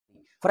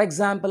For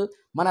example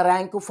మన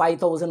rank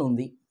 5000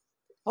 ఉంది,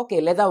 okay,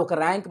 లేదా ఒక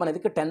ర్యాంక్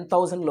మనకి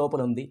 10,000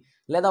 లోపల ఉంది,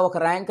 లేదా ఒక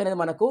ర్యాంక్ అనేది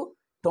మనకు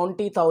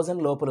 20,000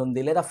 లోపల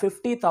ఉంది, లేదా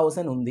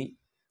 50,000 ఉంది,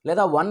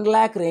 లేదా 1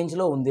 lakh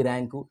రేంజ్లో ఉంది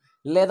ర్యాంకు,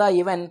 లేదా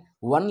ఈవెన్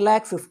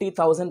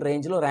 1,50,000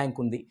 రేంజ్లో ర్యాంక్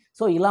ఉంది.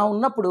 సో ఇలా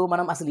ఉన్నప్పుడు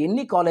మనం అసలు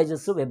ఎన్ని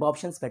కాలేజెస్ వెబ్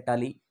ఆప్షన్స్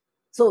పెట్టాలి?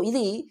 సో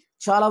ఇది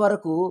చాలా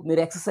వరకు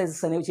మీరు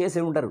ఎక్సర్సైజెస్ అనేవి చేసి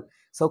ఉంటారు.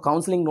 సో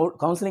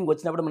కౌన్సిలింగ్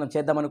వచ్చినప్పుడు మనం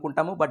చేద్దాం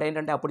అనుకుంటాము, బట్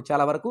ఏంటంటే అప్పుడు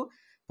చాలా వరకు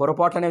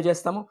పొరపాట్లు అనేవి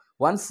చేస్తాము.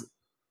 వన్స్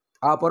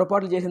ఆ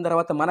పొరపాట్లు చేసిన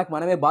తర్వాత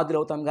మనమే బాధ్యులు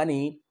అవుతాం, కానీ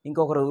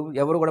ఇంకొకరు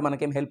ఎవరు కూడా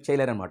మనకేం హెల్ప్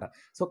చేయలేరనమాట.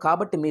 సో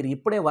కాబట్టి మీరు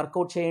ఇప్పుడే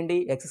వర్కౌట్ చేయండి,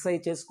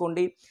 ఎక్సర్సైజ్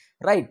చేసుకోండి,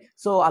 రైట్.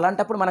 సో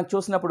అలాంటప్పుడు మనకు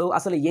చూసినప్పుడు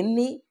అసలు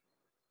ఎన్ని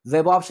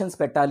వెబ్ ఆప్షన్స్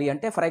పెట్టాలి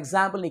అంటే, ఫర్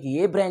ఎగ్జాంపుల్ నీకు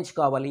ఏ బ్రాంచ్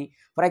కావాలి,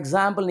 ఫర్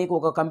ఎగ్జాంపుల్ నీకు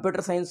ఒక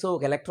కంప్యూటర్ సైన్స్,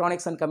 ఒక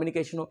ఎలక్ట్రానిక్స్ అండ్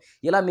కమ్యూనికేషను,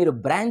 ఇలా మీరు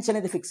బ్రాంచ్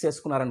అనేది ఫిక్స్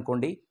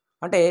చేసుకున్నారనుకోండి,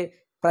 అంటే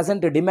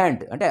ప్రజెంట్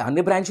డిమాండ్ అంటే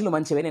అన్ని బ్రాంచ్లు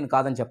మంచివే, నేను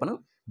కాదని చెప్పను,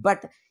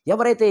 బట్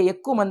ఎవరైతే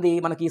ఎక్కువ మంది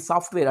మనకి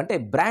సాఫ్ట్వేర్ అంటే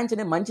బ్రాంచ్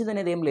అనేది మంచిది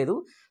అనేది ఏం లేదు,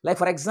 లైక్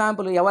ఫర్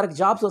ఎగ్జాంపుల్ ఎవరికి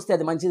జాబ్స్ వస్తే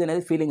అది మంచిది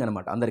అనేది ఫీలింగ్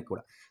అనమాట అందరికి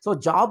కూడా. సో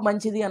జాబ్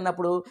మంచిది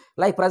అన్నప్పుడు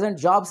లైక్ ప్రజెంట్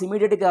జాబ్స్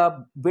ఇమీడియట్గా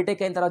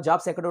బీటెక్ అయిన తర్వాత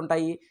జాబ్స్ ఎక్కడ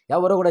ఉంటాయి,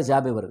 ఎవరు కూడా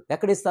జాబ్ ఇవ్వరు,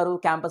 ఎక్కడ ఇస్తారు,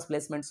 క్యాంపస్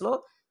ప్లేస్మెంట్స్లో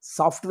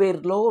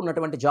సాఫ్ట్వేర్లో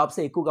ఉన్నటువంటి జాబ్స్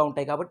ఎక్కువగా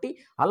ఉంటాయి. కాబట్టి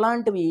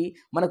అలాంటివి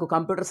మనకు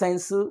కంప్యూటర్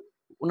సైన్స్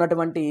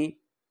ఉన్నటువంటి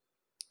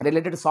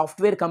రిలేటెడ్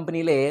సాఫ్ట్వేర్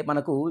కంపెనీలే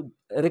మనకు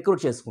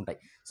రిక్రూట్ చేసుకుంటాయి.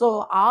 సో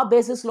ఆ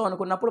బేసిస్లో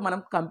అనుకున్నప్పుడు మనం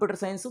కంప్యూటర్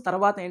సైన్స్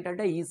తర్వాత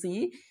ఏంటంటే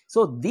ఈసీఈ. సో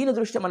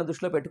దీని మన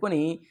దృష్టిలో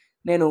పెట్టుకొని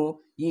నేను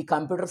ఈ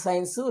కంప్యూటర్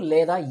సైన్స్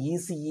లేదా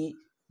ఈసీఈ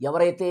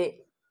ఎవరైతే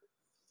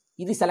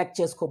ఇది సెలెక్ట్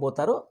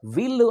చేసుకోబోతారో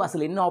వీళ్ళు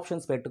అసలు ఎన్ని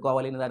ఆప్షన్స్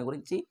పెట్టుకోవాలి అనే దాని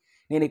గురించి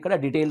నేను ఇక్కడ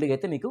డీటెయిల్డ్గా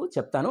అయితే మీకు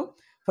చెప్తాను.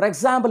 ఫర్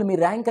ఎగ్జాంపుల్ మీ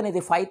ర్యాంక్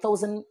అనేది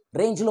 5,000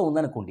 రేంజ్లో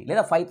ఉందనుకోండి,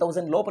 లేదా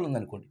 5,000 లోపల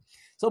ఉందనుకోండి.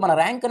 సో మన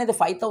ర్యాంక్ అనేది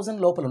 5,000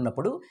 లోపల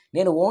ఉన్నప్పుడు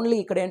నేను ఓన్లీ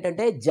ఇక్కడ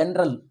ఏంటంటే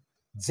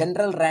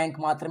జనరల్ ర్యాంక్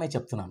మాత్రమే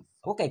చెప్తున్నాను.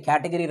 ఓకే,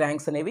 కేటగిరీ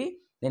ర్యాంక్స్ అనేవి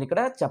నేను ఇక్కడ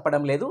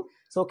చెప్పడం లేదు.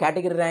 సో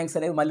కేటగిరీ ర్యాంక్స్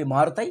అనేవి మళ్ళీ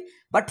మారుతాయి,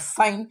 బట్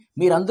ఫైన్,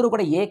 మీరందరూ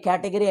కూడా ఏ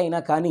కేటగిరీ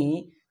అయినా కానీ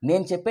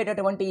నేను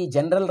చెప్పేటటువంటి ఈ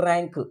జనరల్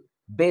ర్యాంక్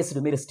బేస్డ్,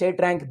 మీరు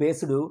స్టేట్ ర్యాంక్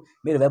బేస్డ్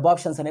మీరు వెబ్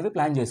ఆప్షన్స్ అనేవి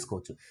ప్లాన్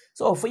చేసుకోవచ్చు.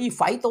 సో ఈ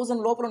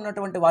 5,000 లోపల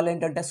ఉన్నటువంటి వాళ్ళు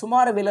ఏంటంటే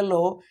సుమారు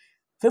వీళ్ళల్లో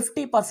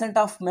 50%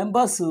 ఆఫ్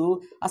మెంబర్స్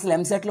అసలు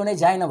ఎంసెట్లోనే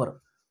జాయిన్ అవ్వరు.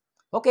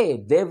 Okay,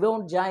 they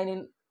won't join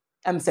in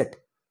EAMCET.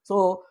 So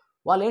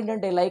వాళ్ళు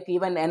ఏంటంటే లైక్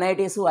ఈవెన్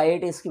ఎన్ఐటీస్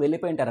ఐఐటీస్కి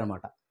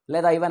వెళ్ళిపోయింటారనమాట,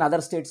 లేదా ఈవెన్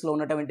అదర్ స్టేట్స్లో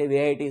ఉన్నటువంటి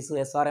ఐఐటీస్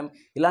ఎస్ఆర్ఎం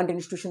ఇలాంటి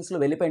ఇన్స్టిట్యూషన్స్లో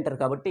వెళ్ళిపోయింటారు.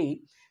 కాబట్టి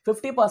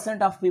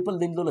 50% ఆఫ్ పీపుల్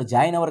దీంట్లో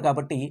జాయిన్ అవ్వరు.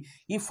 కాబట్టి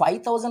ఈ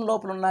 5,000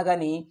 లోపల ఉన్నా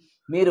కానీ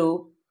మీరు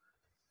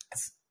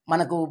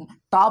మనకు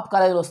టాప్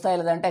కాలేజీలు వస్తాయి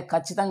లేదంటే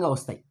ఖచ్చితంగా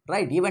వస్తాయి,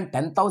 రైట్. ఈవెన్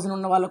 10,000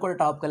 ఉన్న వాళ్ళు కూడా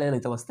టాప్ కాలేజీలు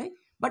అయితే వస్తాయి.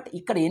 బట్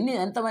ఇక్కడ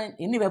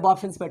ఎన్ని వెబ్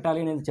ఆప్షన్స్ పెట్టాలి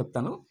అనేది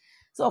చెప్తాను.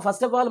 సో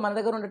ఫస్ట్ ఆఫ్ ఆల్ మన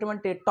దగ్గర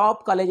ఉన్నటువంటి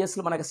టాప్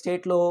కాలేజెస్లో మనకి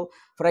స్టేట్లో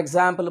ఫర్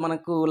ఎగ్జాంపుల్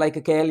మనకు లైక్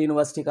కేఎల్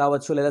యూనివర్సిటీ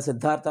కావచ్చు, లేదా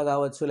సిద్ధార్థ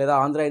కావచ్చు, లేదా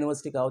ఆంధ్ర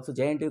యూనివర్సిటీ కావచ్చు,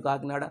 జేఎన్టీయూ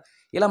కాకినాడ,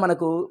 ఇలా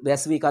మనకు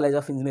SV college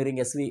of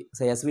engineering,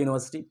 SV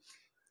university.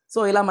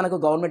 So ఇలా మనకు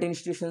గవర్నమెంట్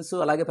ఇన్స్టిట్యూషన్స్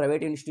అలాగే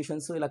ప్రైవేట్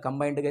ఇన్స్టిట్యూషన్స్ ఇలా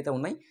కంబైన్డ్గా అయితే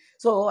ఉన్నాయి.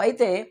 సో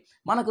అయితే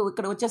మనకు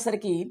ఇక్కడ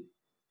వచ్చేసరికి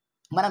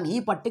మనం ఈ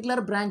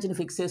పర్టికులర్ బ్రాంచ్ని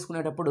ఫిక్స్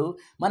చేసుకునేటప్పుడు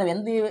మనం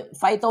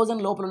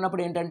 5,000 లోపల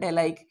ఉన్నప్పుడు ఏంటంటే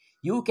like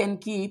you can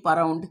keep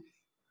around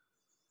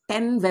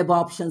 10 web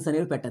options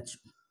అనేవి పెట్టచ్చు.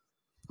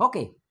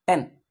 ఓకే,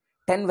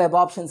 10 వెబ్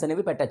ఆప్షన్స్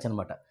అనేవి పెట్టచ్చు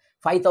అనమాట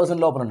 5,000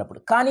 లోపల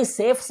ఉన్నప్పుడు. కానీ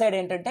సేఫ్ సైడ్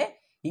ఏంటంటే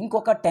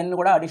ఇంకొక 10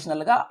 కూడా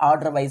అడిషనల్గా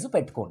ఆర్డర్ వైజ్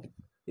పెట్టుకోండి,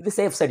 ఇది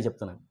సేఫ్ సైడ్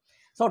చెప్తున్నాను.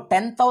 సో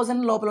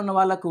 10,000 లోపల ఉన్న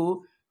వాళ్ళకు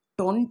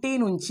 20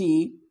 నుంచి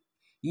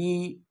ఈ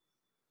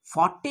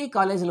 40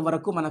 కాలేజీల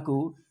వరకు మనకు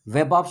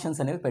వెబ్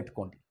ఆప్షన్స్ అనేవి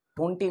పెట్టుకోండి.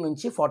 20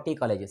 నుంచి 40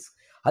 కాలేజెస్.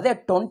 అదే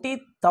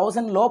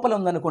 20,000 లోపల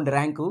ఉందనుకోండి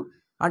ర్యాంకు,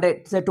 అంటే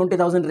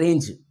 20,000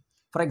 రేంజ్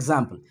ఫర్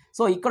ఎగ్జాంపుల్.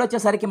 సో ఇక్కడ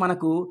వచ్చేసరికి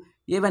మనకు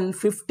ఈవెన్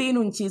 50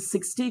 నుంచి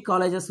 60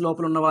 కాలేజెస్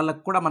లోపల ఉన్న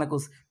వాళ్ళకు కూడా మనకు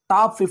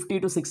టాప్ 50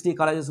 to 60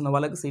 కాలేజెస్ ఉన్న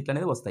వాళ్ళకి సీట్లు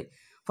అనేది వస్తాయి.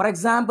 ఫర్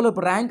ఎగ్జాంపుల్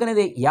ఇప్పుడు ర్యాంక్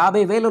అనేది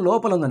 50,000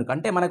 లోపల ఉందనుకో,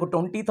 అంటే మనకు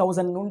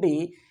 20,000 నుండి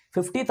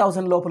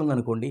 50,000 లోపల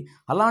ఉందనుకోండి,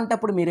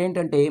 అలాంటప్పుడు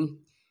మీరేంటంటే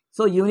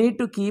so you need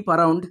to keep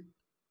around,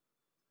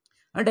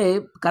 అంటే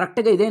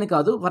కరెక్ట్గా ఇదేని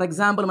కాదు, ఫర్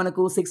ఎగ్జాంపుల్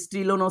మనకు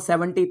 60లోనో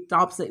 70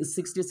 టాప్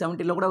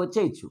 60-70లో కూడా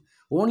వచ్చేయచ్చు.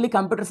 ఓన్లీ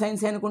కంప్యూటర్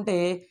సైన్స్ అనుకుంటే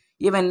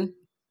even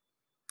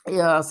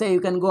say you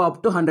can go up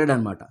to 100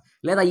 అనమాట,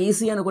 లేదా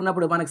ఈసీ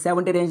అనుకున్నప్పుడు మనకు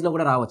 70 రేంజ్లో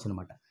కూడా రావచ్చు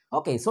అనమాట.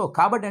 ఓకే, సో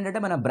కాబట్టి ఏంటంటే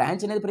మన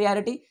బ్రాంచ్ అనేది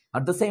priority,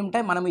 at the same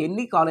time మనం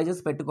ఎన్ని కాలేజెస్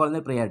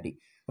పెట్టుకోవాలనేది ప్రియారిటీ,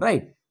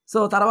 రైట్.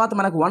 సో తర్వాత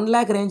మనకు 1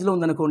 lakh రేంజ్లో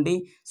ఉందనుకోండి,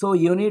 so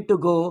you need to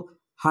go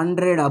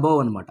 100 above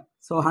అనమాట.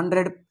 సో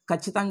 100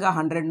 ఖచ్చితంగా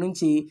 100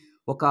 నుంచి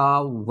ఒక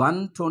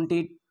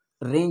 120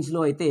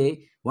 రేంజ్లో అయితే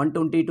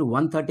 120 to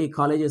 130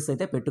 కాలేజెస్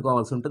అయితే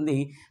పెట్టుకోవాల్సి ఉంటుంది.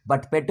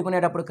 బట్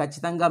పెట్టుకునేటప్పుడు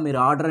ఖచ్చితంగా మీరు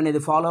ఆర్డర్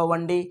అనేది ఫాలో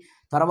అవ్వండి.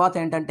 తర్వాత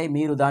ఏంటంటే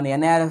మీరు దాని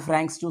ఎన్ఆర్ఎఫ్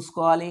ర్యాంక్స్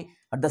చూసుకోవాలి,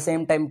 at the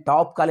same time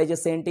top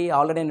colleges ఏంటి,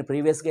 ఆల్రెడీ నేను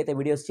ప్రీవియస్గా అయితే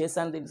వీడియోస్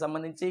చేశాను దీనికి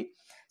సంబంధించి.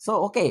 సో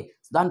ఓకే,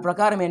 దాని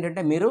ప్రకారం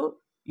ఏంటంటే మీరు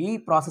ఈ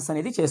ప్రాసెస్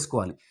అనేది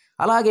చేసుకోవాలి.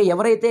 అలాగే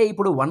ఎవరైతే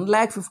ఇప్పుడు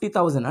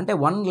 1,50,000 అంటే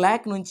 1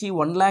 lakh నుంచి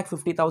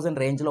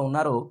 1,50,000 రేంజ్లో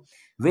ఉన్నారో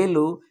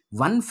వీళ్ళు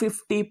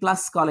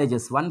 150+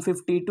 కాలేజెస్,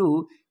 150 to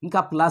ఇంకా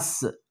ప్లస్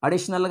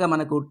అడిషనల్గా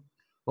మనకు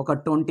ఒక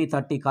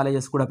 20-30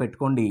 కాలేజెస్ కూడా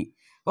పెట్టుకోండి.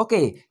 ఓకే,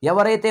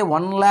 ఎవరైతే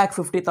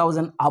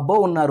 1,50,000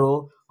 అబోవ్ ఉన్నారో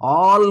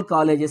ఆల్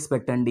కాలేజెస్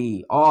పెట్టండి.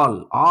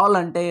 ఆల్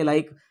అంటే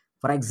like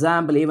for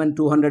example even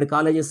 200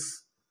 colleges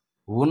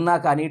ఉన్నా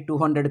కానీ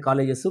 200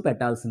 కాలేజెస్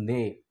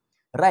పెట్టాల్సిందే,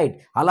 రైట్.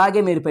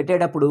 అలాగే మీరు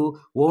పెట్టేటప్పుడు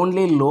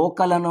ఓన్లీ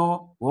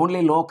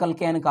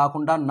లోకల్కే అని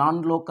కాకుండా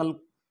నాన్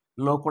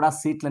లోకల్లో కూడా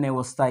సీట్లు అనేవి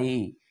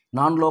వస్తాయి.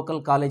 నాన్ లోకల్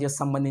కాలేజెస్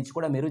సంబంధించి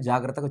కూడా మీరు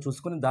జాగ్రత్తగా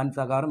చూసుకుని దాని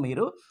ప్రకారం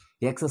మీరు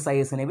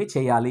ఎక్సర్సైజ్ అనేవి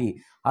చేయాలి.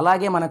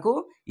 అలాగే మనకు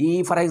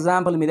ఫర్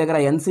ఎగ్జాంపుల్ మీ దగ్గర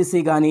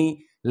ఎన్సిసి కానీ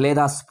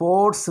లేదా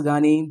స్పోర్ట్స్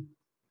కానీ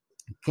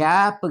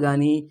క్యాప్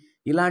కానీ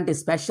ఇలాంటి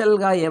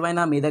స్పెషల్గా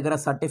ఏవైనా మీ దగ్గర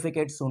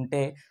సర్టిఫికేట్స్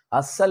ఉంటే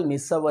అస్సలు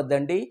మిస్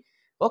అవ్వద్దండి.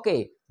 ఓకే,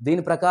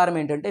 దీని ప్రకారం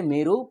ఏంటంటే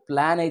మీరు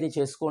ప్లాన్ అయితే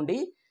చేసుకోండి,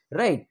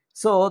 రైట్.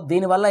 సో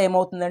దీనివల్ల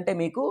ఏమవుతుందంటే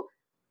మీకు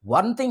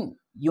one thing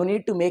you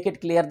need to make it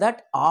clear that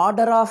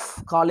order of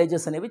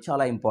colleges అనేవి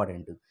చాలా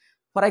ఇంపార్టెంట్.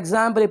 ఫర్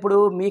ఎగ్జాంపుల్ ఇప్పుడు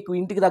మీకు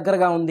ఇంటికి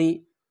దగ్గరగా ఉంది,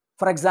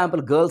 ఫర్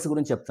ఎగ్జాంపుల్ గర్ల్స్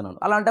గురించి చెప్తున్నాను.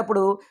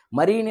 అలాంటప్పుడు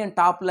మరీ నేను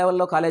టాప్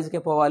లెవెల్లో కాలేజీకే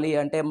పోవాలి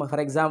అంటే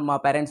ఫర్ ఎగ్జాంపుల్ మా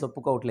పేరెంట్స్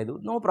ఒప్పుకోవట్లేదు,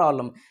 no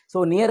problem. So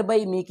near by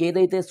మీకు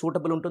ఏదైతే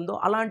సూటబుల్ ఉంటుందో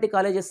అలాంటి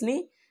కాలేజెస్ని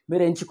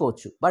మీరు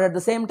ఎంచుకోవచ్చు. But at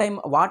the same time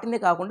వాటినే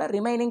కాకుండా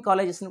రిమైనింగ్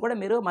కాలేజెస్ని కూడా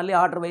మీరు మళ్ళీ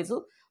ఆర్డర్ వైజ్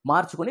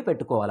మార్చుకొని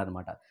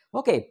పెట్టుకోవాలన్నమాట.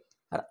 ఓకే,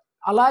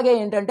 అలాగే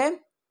ఏంటంటే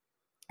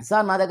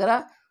సార్ నా దగ్గర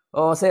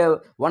సే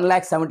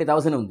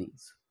 1,70,000 ఉంది,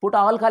 put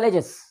all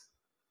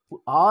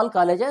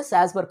colleges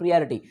as per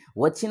priority.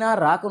 వచ్చినా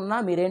రాకున్నా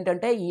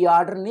మీరేంటంటే ఈ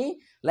ఆర్డర్ని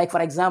లైక్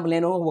ఫర్ ఎగ్జాంపుల్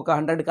నేను ఒక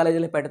 100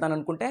 కాలేజీలు పెడతాను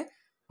అనుకుంటే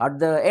అట్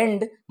ద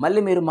ఎండ్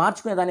మళ్ళీ మీరు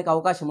మార్చుకునే దానికి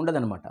అవకాశం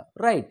ఉండదన్నమాట,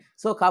 రైట్.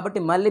 సో కాబట్టి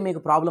మళ్ళీ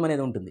మీకు ప్రాబ్లం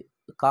అనేది ఉంటుంది.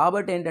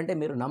 కాబట్టి ఏంటంటే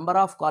మీరు నంబర్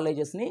ఆఫ్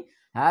కాలేజెస్ని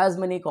యాజ్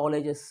మెనీ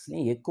కాలేజెస్ని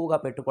ఎక్కువగా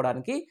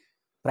పెట్టుకోవడానికి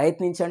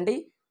ప్రయత్నించండి.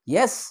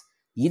 ఎస్,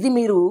 ఇది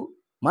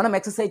మనం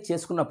ఎక్సర్సైజ్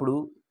చేసుకున్నప్పుడు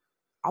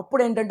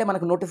అప్పుడు ఏంటంటే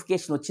మనకు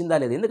నోటిఫికేషన్ వచ్చిందా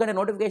లేదు, ఎందుకంటే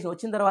నోటిఫికేషన్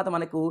వచ్చిన తర్వాత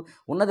మనకు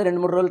ఉన్నది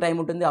 2-3 రోజులు టైం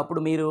ఉంటుంది.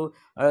 అప్పుడు మీరు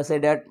సే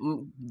డట్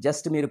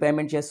జస్ట్ మీరు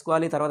పేమెంట్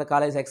చేసుకోవాలి, తర్వాత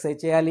కాలేజ్ ఎక్సర్సైజ్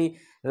చేయాలి,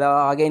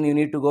 again you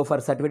need to go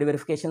for certificate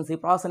verifications. ఈ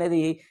ప్రాసెస్ అనేది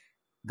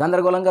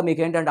గందరగోళంగా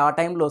మీకు ఏంటంటే ఆ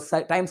టైంలో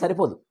టైం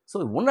సరిపోదు. సో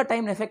ఉన్న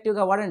టైంని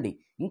ఎఫెక్టివ్గా వాడండి.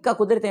 ఇంకా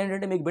కుదిరితే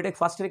ఏంటంటే మీకు బీటెక్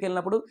ఫస్ట్ ఇయర్కి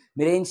వెళ్ళినప్పుడు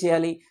మీరు ఏం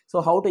చేయాలి, so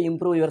how to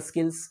improve your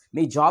skills,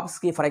 మీ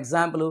జాబ్స్కి for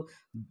example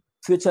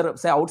future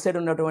out side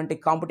ఉన్నటువంటి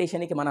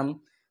కాంపిటీషన్కి మనం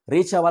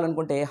రీచ్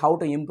అవ్వాలనుకుంటే how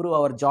to improve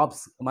our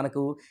jobs,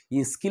 మనకు ఈ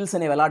స్కిల్స్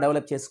అనేవి ఎలా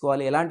డెవలప్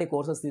చేసుకోవాలి, ఎలాంటి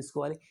కోర్సెస్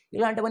తీసుకోవాలి,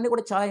 ఇలాంటివన్నీ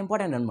కూడా చాలా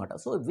ఇంపార్టెంట్ అనమాట.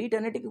 సో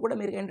వీటన్నిటికీ కూడా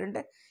మీరు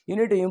ఏంటంటే you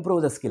need to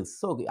improve the skills.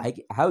 So I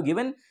have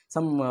given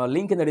some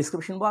link in the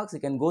description box,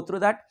 you can go through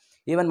that.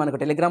 Even మనకు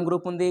టెలిగ్రామ్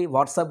గ్రూప్ ఉంది,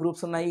 వాట్సాప్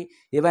గ్రూప్స్ ఉన్నాయి.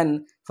 Even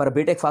for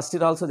BTech first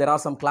year also there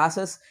are some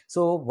classes.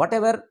 So what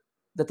ever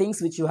the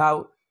things which you have,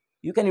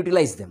 you can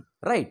utilize them,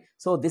 right?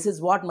 So this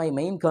is what my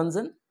main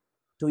concern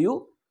to you.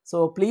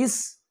 So please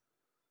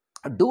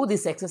do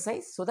this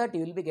exercise so that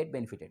you will be get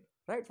benefited,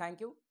 right? Thank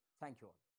you all.